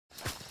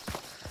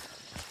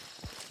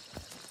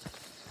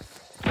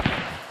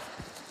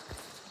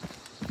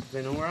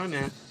They know where I'm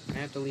at. I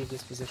have to leave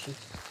this position.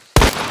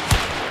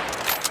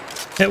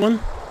 Hit one.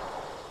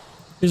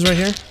 He's right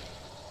here. Oh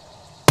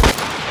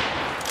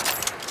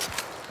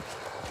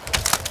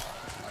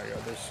my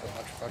god, there's so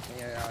much fucking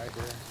AI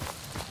here.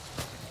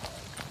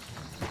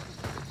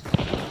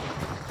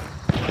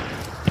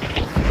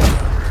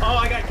 Oh,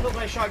 I got killed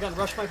by a shotgun.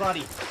 Rush my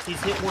body.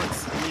 He's hit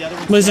once. And the other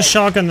one's There's a dead.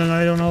 shotgun, and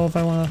I don't know if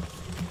I want to.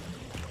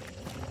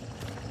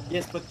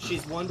 Yes, but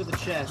she's one to the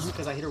chest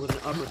because I hit her with an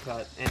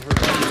uppercut, and her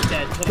body's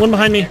dead. One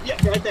behind me. There.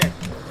 Yeah, right there.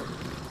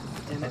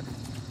 Damn it.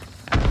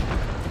 I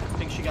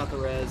think she got the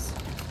res.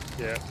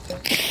 Yeah.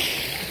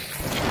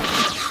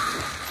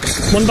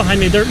 One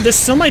behind me. There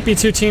still might be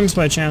two teams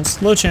by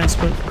chance. Low chance,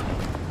 but.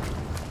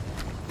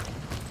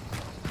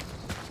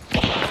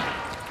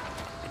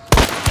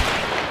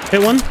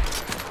 Hit one.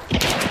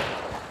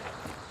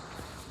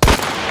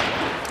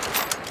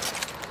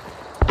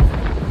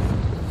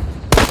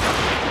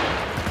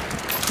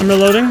 I'm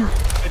reloading.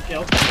 Good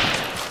kill.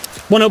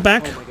 One out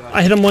back. Oh my God.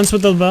 I hit him once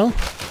with the bell.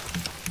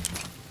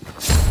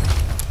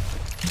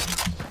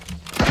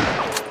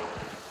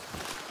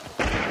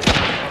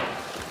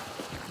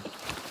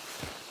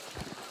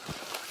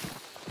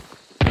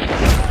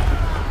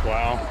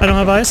 Wow. I don't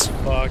have eyes.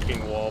 Fucking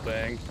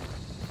wallbang.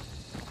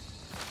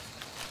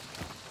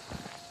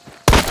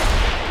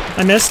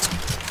 I missed.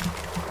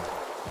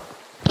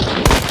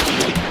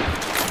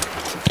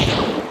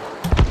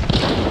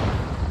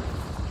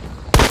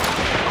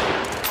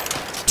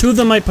 Two of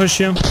them might push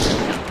you. What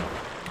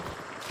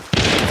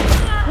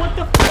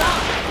the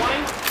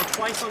fuck?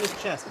 Twice on his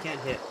chest. Can't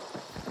hit.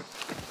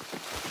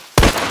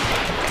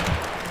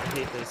 I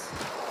hate this.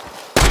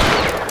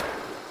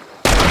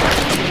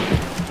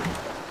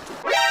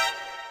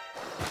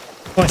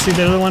 Oh, I see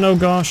the other one. Oh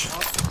gosh. You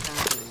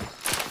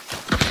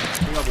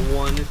have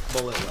one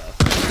bullet left.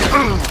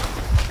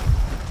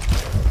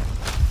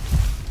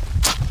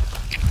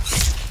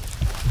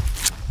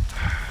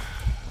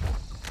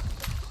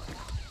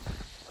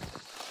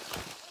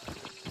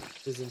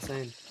 This is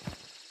insane.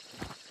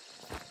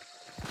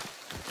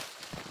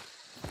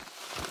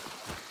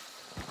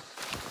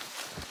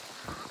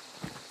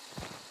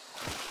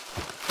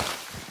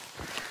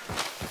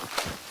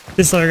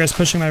 This other guy's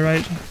pushing my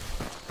right.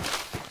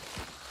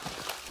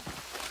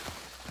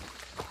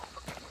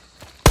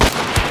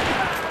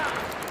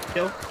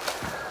 Kill.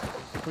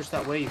 Push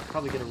that way, you can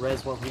probably get a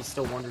res while he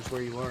still wonders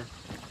where you are.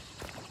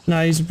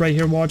 Nah, he's right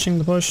here watching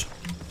the push.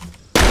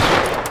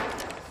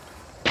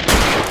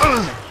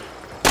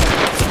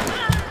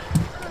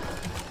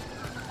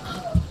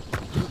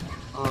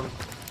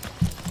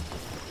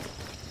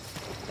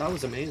 That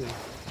was amazing.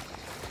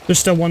 There's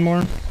still one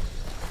more.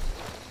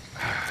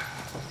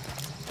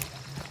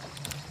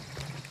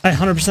 I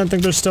 100%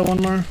 think there's still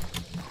one more.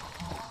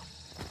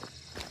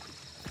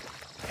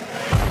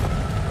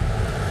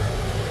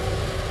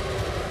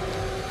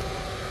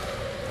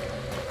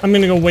 I'm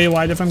gonna go way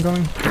wide if I'm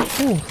going.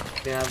 Ooh.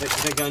 Yeah,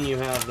 the gun you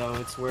have, though,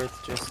 it's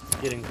worth just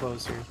getting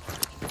closer.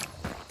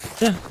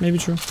 Yeah, maybe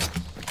true.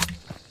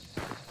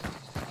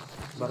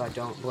 But I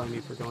don't blame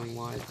you for going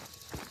wide.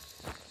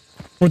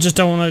 Or just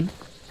don't want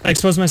to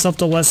expose myself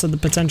to less of the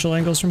potential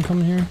angles from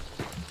coming here.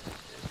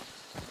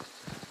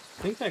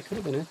 I think that could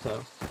have been it,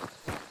 though.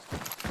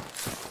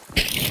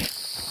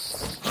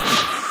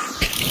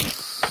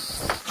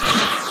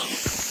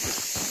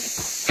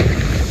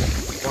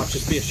 Watch,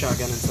 just be a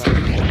shotgun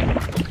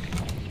inside.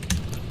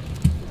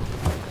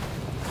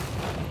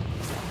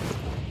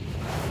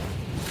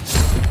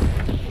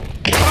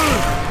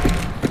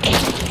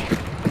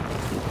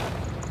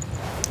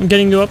 I'm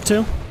getting you up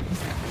too.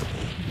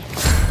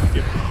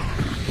 Yep.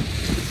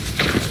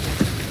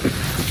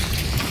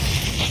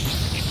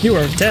 You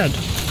are dead.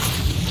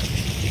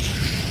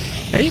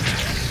 Hey?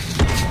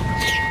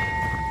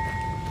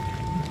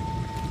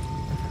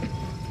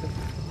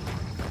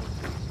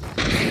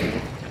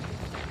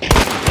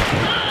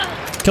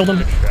 Killed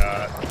him.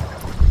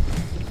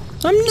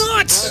 I'm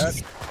not!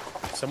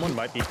 Someone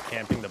might be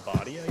camping the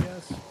body, I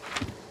guess.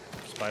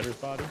 Spider's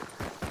body.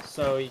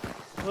 So he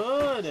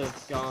could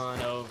have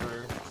gone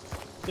over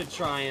to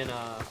try and,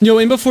 Yo,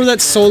 and before that,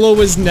 solo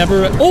was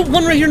never. Oh,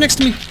 one right here next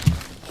to me.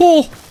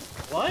 Oh,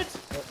 What?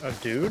 A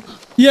dude?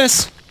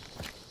 yes.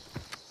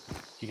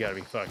 You gotta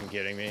be fucking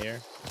kidding me here.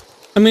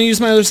 I'm gonna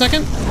use my other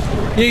second.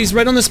 Yeah, he's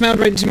right on this mound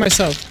right to my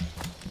south.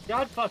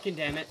 God fucking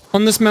damn it.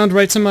 On this mound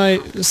right to my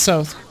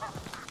south.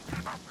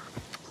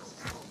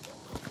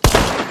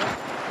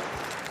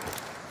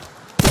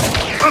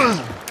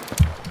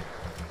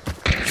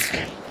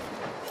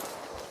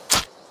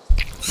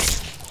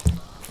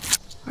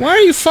 Why are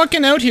you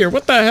fucking out here?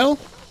 What the hell?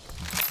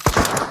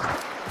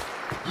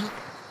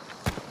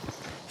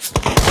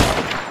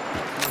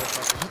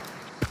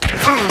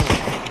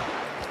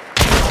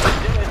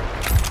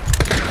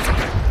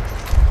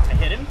 I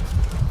hit him.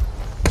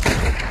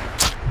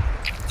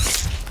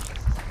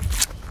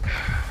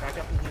 Back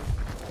up in here.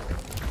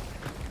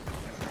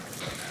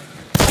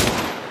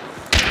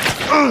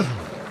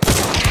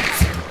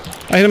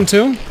 I hit him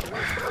too.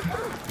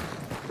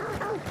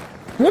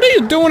 What are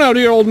you doing out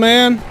here, old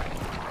man?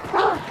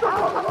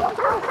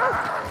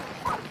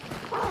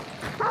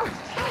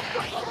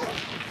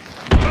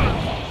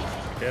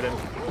 Hit him.